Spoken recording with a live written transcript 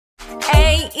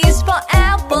is for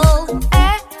apple,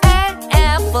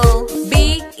 apple.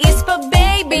 B is for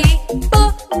baby,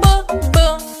 b.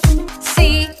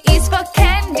 C is for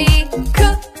candy,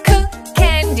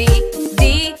 candy. D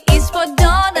is for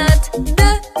donut,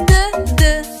 d.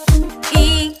 E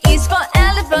is for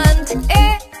elephant,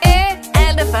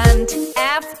 elephant.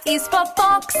 F is for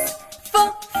fox,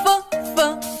 f.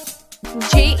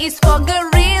 G is for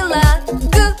gorilla,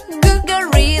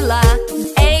 gorilla.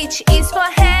 H is for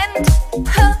hand,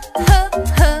 h.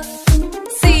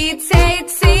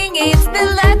 Sing it, the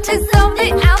letters of the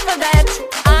alphabet.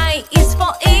 I is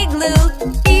for igloo,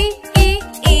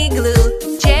 igloo.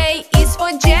 J is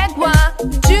for jaguar,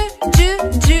 j.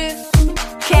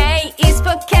 K is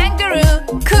for kangaroo,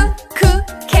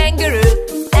 kangaroo.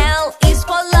 L is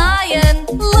for lion,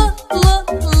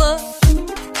 l.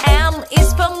 M is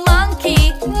for monkey,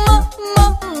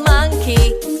 monkey.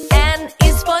 N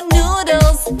is for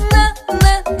noodles,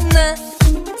 n.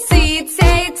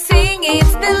 Sing it,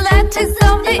 the letters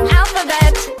of the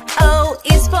alphabet. O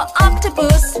is for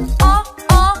octopus,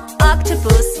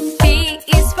 octopus. P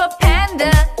is for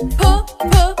panda, p.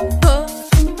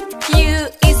 Q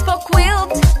is for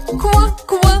quilt,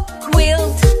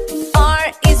 quilt. R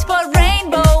is for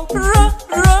rainbow,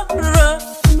 r.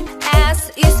 S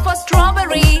is for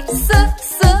strawberry, s.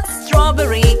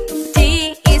 Strawberry. T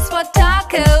is for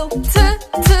taco, t.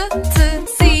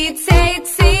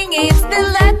 Sing it, the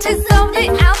letters of the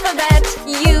alphabet.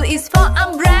 U is for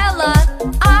umbrella,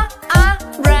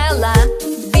 umbrella.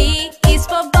 V is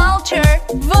for vulture,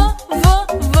 v.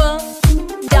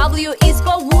 W is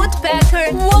for woodpecker,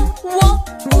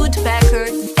 woodpecker.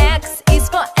 X is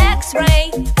for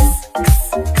x-ray, x.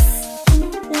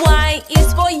 Y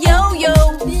is for yo-yo,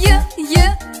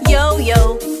 yo-yo.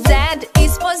 Z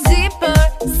is for zipper,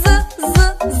 z.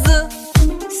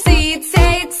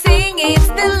 Sing it,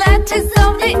 the letters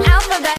of the alphabet.